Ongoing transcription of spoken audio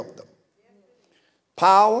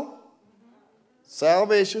Power,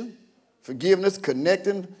 salvation, forgiveness,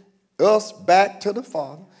 connecting us back to the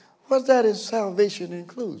Father. What that is salvation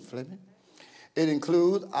includes, Fleming? It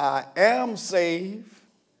includes I am saved,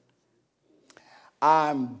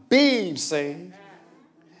 I'm being saved,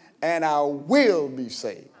 and I will be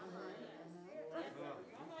saved.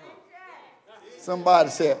 Somebody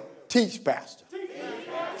said, teach, Pastor.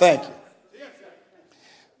 Thank you.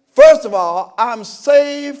 First of all, I'm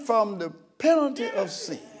saved from the penalty of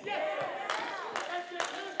sin.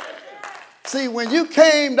 See, when you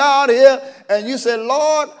came down here and you said,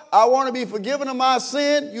 Lord, I want to be forgiven of my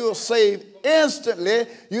sin, you're saved instantly.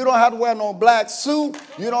 You don't have to wear no black suit.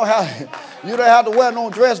 You don't have to wear no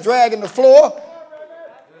dress dragging the floor.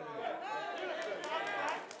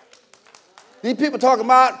 These people talking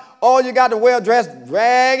about all you got to wear dress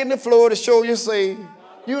dragging the floor to show you're saved.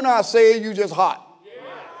 You're not saved, you just hot.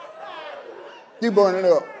 You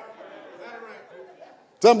burning up.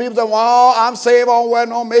 Some people say, well, I'm saved, I don't wear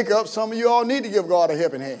no makeup. Some of you all need to give God a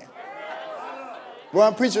helping hand.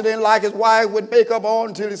 One preacher didn't like his wife with makeup on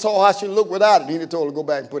until he saw how she looked without it. He told her to go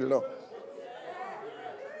back and put it on.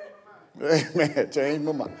 Amen. Change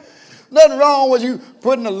my mind. Nothing wrong with you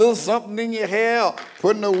putting a little something in your hair, or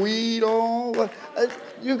putting a weed on.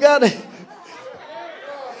 You got to.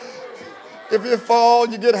 If you fall,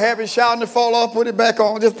 you get happy shouting to fall off, put it back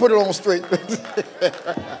on. Just put it on straight.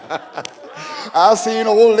 I've seen an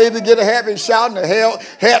old lady get a happy shouting, the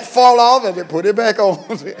hat fall off, and they put it back on.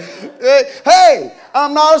 Hey,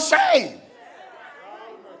 I'm not ashamed.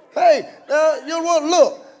 Hey, you know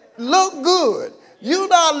what? Look good. You're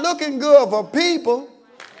not looking good for people.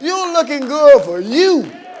 You're looking good for you.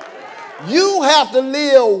 You have to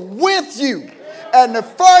live with you. And the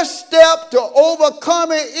first step to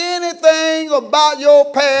overcoming anything about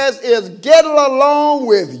your past is getting along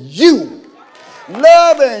with you.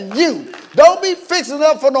 Loving you. Don't be fixing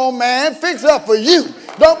up for no man. Fix up for you.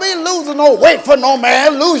 Don't be losing no weight for no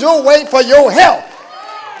man. Lose your weight for your health.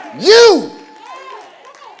 You.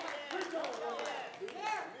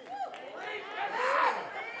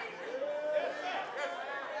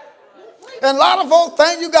 And a lot of folks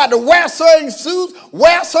think you got to wear certain suits,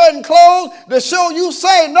 wear certain clothes to show you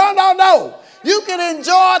saved. No, no, no. You can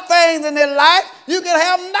enjoy things in this life. You can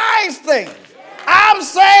have nice things. I'm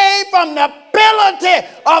saved from the penalty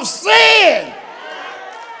of sin.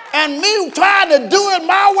 And me trying to do it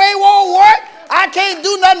my way won't work. I can't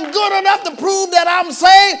do nothing good enough to prove that I'm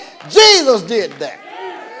saved. Jesus did that.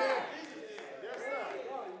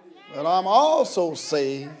 But I'm also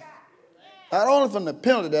saved, not only from the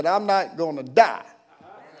penalty that I'm not going to die.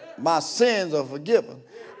 My sins are forgiven.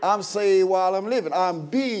 I'm saved while I'm living. I'm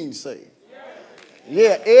being saved.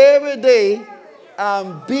 Yeah, every day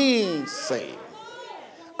I'm being saved.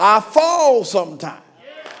 I fall sometimes.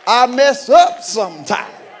 I mess up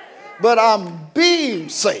sometimes. But I'm being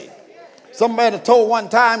saved. Somebody told one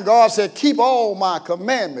time, God said, keep all my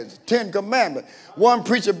commandments, 10 commandments. One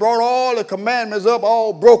preacher brought all the commandments up,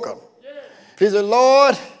 all broken. He said,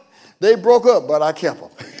 Lord, they broke up, but I kept them.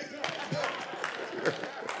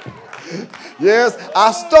 Yes,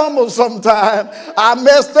 I stumbled sometime. I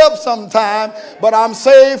messed up sometime, but I'm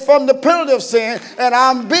saved from the penalty of sin, and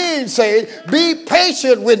I'm being saved. Be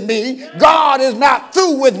patient with me. God is not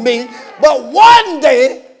through with me, but one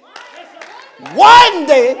day,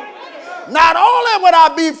 not only would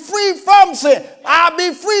I be free from sin, I'll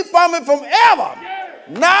be free from it forever.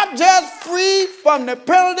 Not just free from the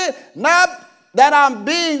penalty, not that I'm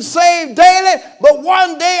being saved daily, but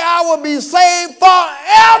one day I will be saved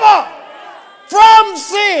forever from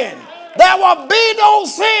sin. There will be no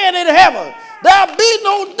sin in heaven. There'll be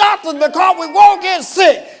no doctors because we won't get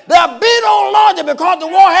sick. There'll be no lawyer because we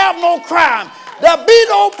won't have no crime. There'll be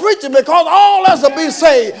no preacher because all of us will be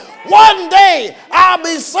saved. One day I'll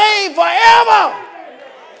be saved forever.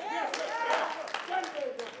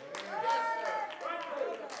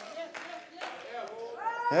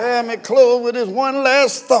 Let me close with this one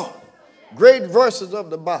last thought. Great verses of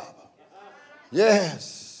the Bible.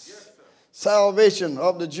 Yes. Salvation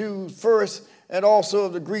of the Jews first and also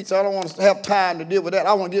of the Greeks. I don't want to have time to deal with that.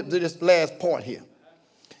 I want to get to this last point here.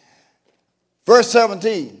 Verse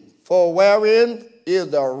 17. For wherein is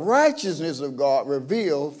the righteousness of God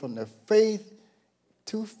revealed from the faith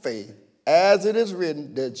to faith, as it is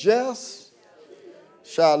written, the just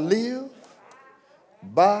shall live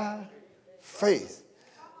by faith.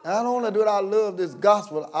 Not only do I love this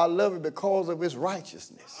gospel, I love it because of its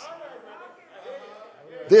righteousness.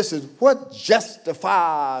 This is what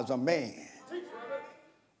justifies a man.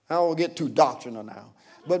 I don't get too doctrinal now.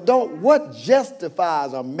 But what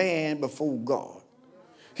justifies a man before God?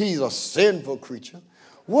 He's a sinful creature.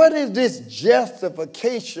 What is this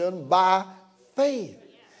justification by faith?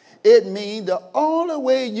 It means the only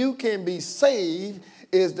way you can be saved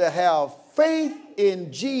is to have faith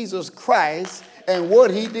in Jesus Christ and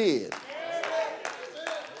what he did.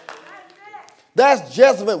 That's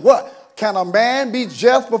justification. What? Can a man be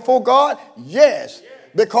just before God? Yes,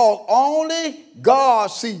 because only God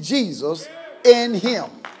sees Jesus in him.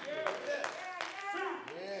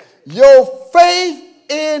 Your faith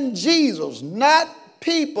in Jesus, not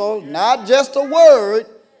people, not just a word,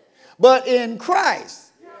 but in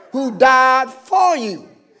Christ, who died for you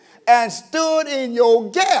and stood in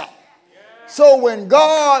your gap. So when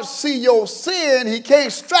God see your sin, he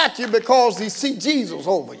can't strike you because he see Jesus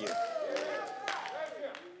over you.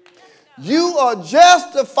 You are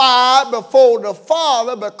justified before the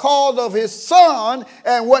Father because of his Son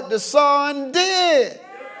and what the Son did.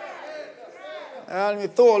 Now, let me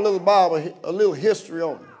throw a little Bible, a little history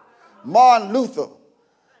on it. Martin Luther,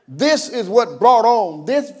 this is what brought on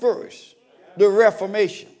this verse, the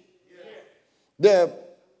Reformation, the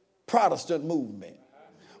Protestant movement.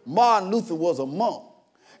 Martin Luther was a monk,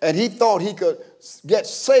 and he thought he could get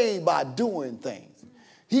saved by doing things.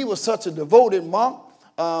 He was such a devoted monk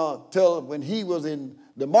till when he was in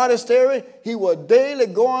the monastery, he was daily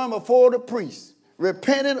going before the priest,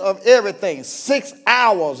 repenting of everything, 6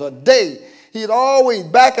 hours a day. He'd always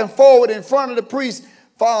back and forward in front of the priest.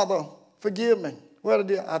 Father, forgive me. What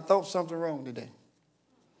did I thought something wrong today.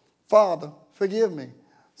 Father, forgive me.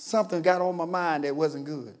 Something got on my mind that wasn't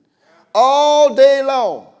good. All day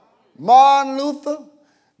long, Martin Luther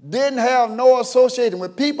didn't have no association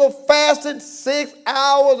with people, fasting 6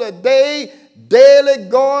 hours a day, daily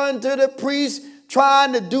going to the priest,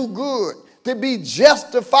 trying to do good, to be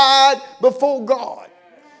justified before God.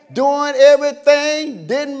 Doing everything,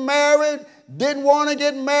 didn't marry, didn't want to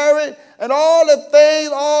get married, and all the things,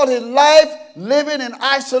 all his life, living in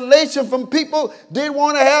isolation from people, didn't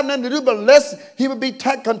want to have nothing to do, but unless he would be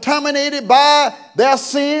contaminated by their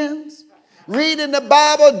sins. Reading the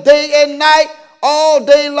Bible day and night, all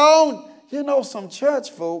day long. You know, some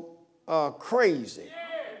church folk are crazy.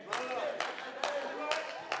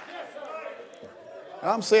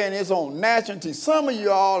 I'm saying it's on national TV. Some of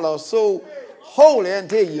you all are so holy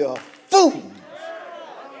until you're fools.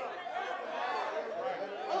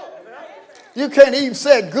 You can't even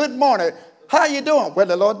say good morning. How you doing? Well,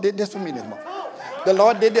 the Lord did this for me this morning. The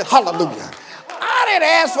Lord did this. Hallelujah. I didn't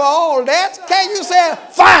ask for all that. Can't you say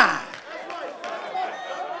fine?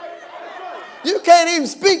 You can't even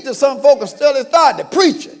speak to some folk until they start to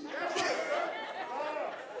preaching.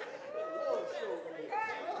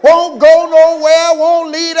 Won't go nowhere,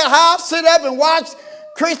 won't leave the house, sit up and watch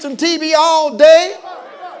Christian TV all day.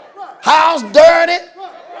 House dirty,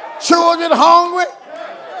 children hungry.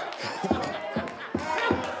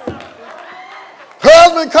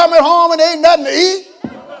 Husband coming home and ain't nothing to eat.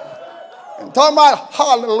 And talking about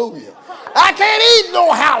hallelujah. I can't eat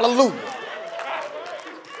no hallelujah.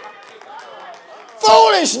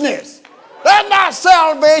 Foolishness. That's not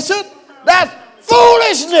salvation. That's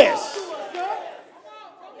foolishness.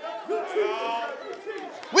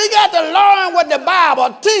 We got to learn what the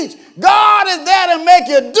Bible teaches. God is there to make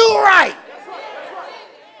you do right.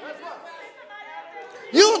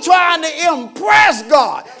 You trying to impress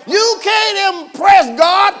God. You can't impress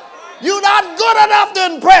God. You're not good enough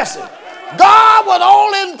to impress him. God was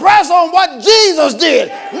only impressed on what Jesus did,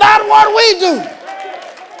 not what we do.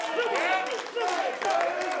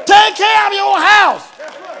 Take care of your house.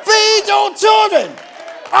 Feed your children.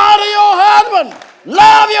 Honor your husband.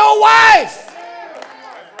 Love your wife.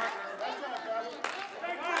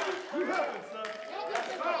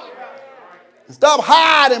 Stop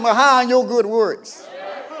hiding behind your good works.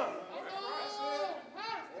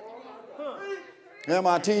 Am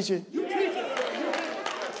I teaching?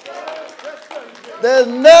 There's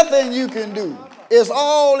nothing you can do. It's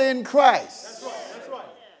all in Christ.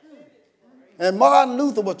 And Martin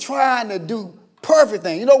Luther was trying to do perfect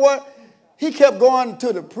things. You know what? He kept going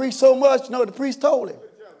to the priest so much, you know what the priest told him?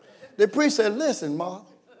 The priest said, listen, Martin,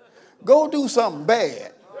 go do something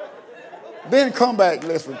bad. Then come back and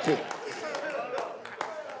let's repent.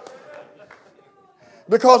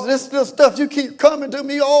 Because this stuff you keep coming to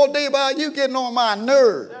me all day about, you getting on my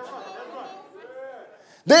nerves.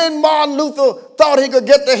 Then Martin Luther thought he could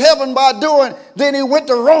get to heaven by doing, then he went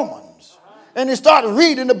to Romans. And he started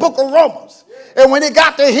reading the book of Romans. And when he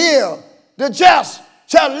got to here, the just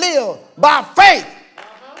shall live by faith.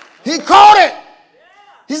 He caught it.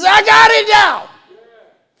 He said, I got it now.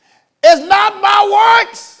 It's not my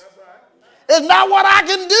works. It's not what I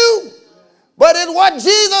can do. But it's what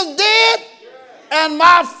Jesus did and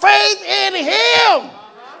my faith in him.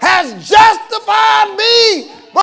 has justified me.